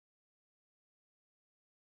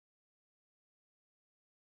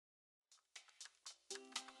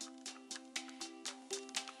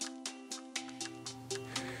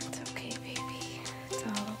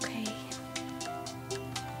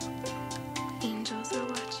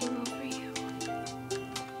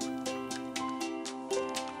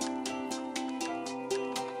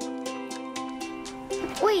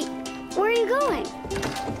you going?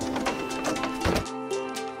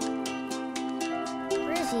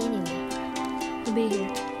 Where is he anyway? He'll be here,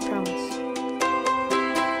 promise.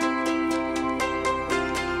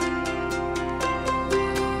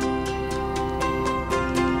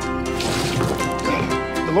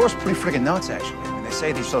 The lore's pretty friggin' nuts, actually. I mean, they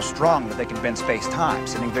say they're so strong that they can bend space-time,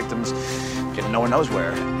 sending victims getting no one knows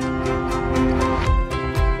where.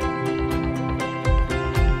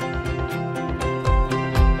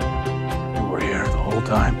 You were here the whole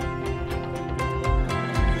time.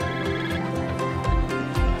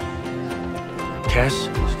 Cass?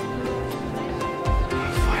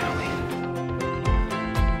 Finally.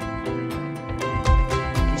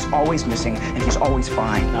 He's always missing, and he's always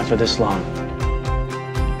fine. Not for this long.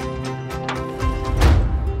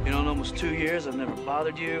 You know, in almost 2 years, I've never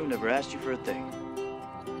bothered you, never asked you for a thing.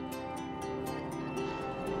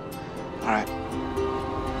 All right.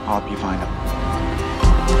 I'll help you find him.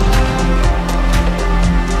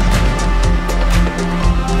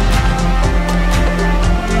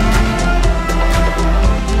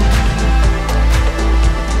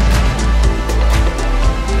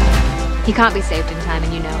 He can't be saved in time,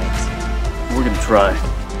 and you know it. We're gonna try.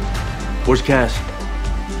 Where's Cass?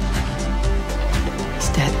 He's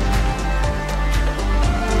dead.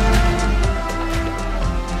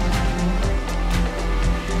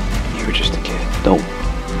 You were just a kid. Don't.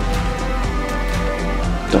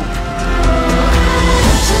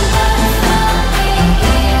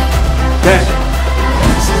 Cass!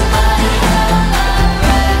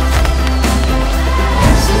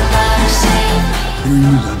 You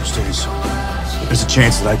need to understand something. There's a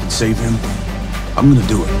chance that I can save him. I'm gonna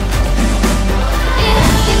do it.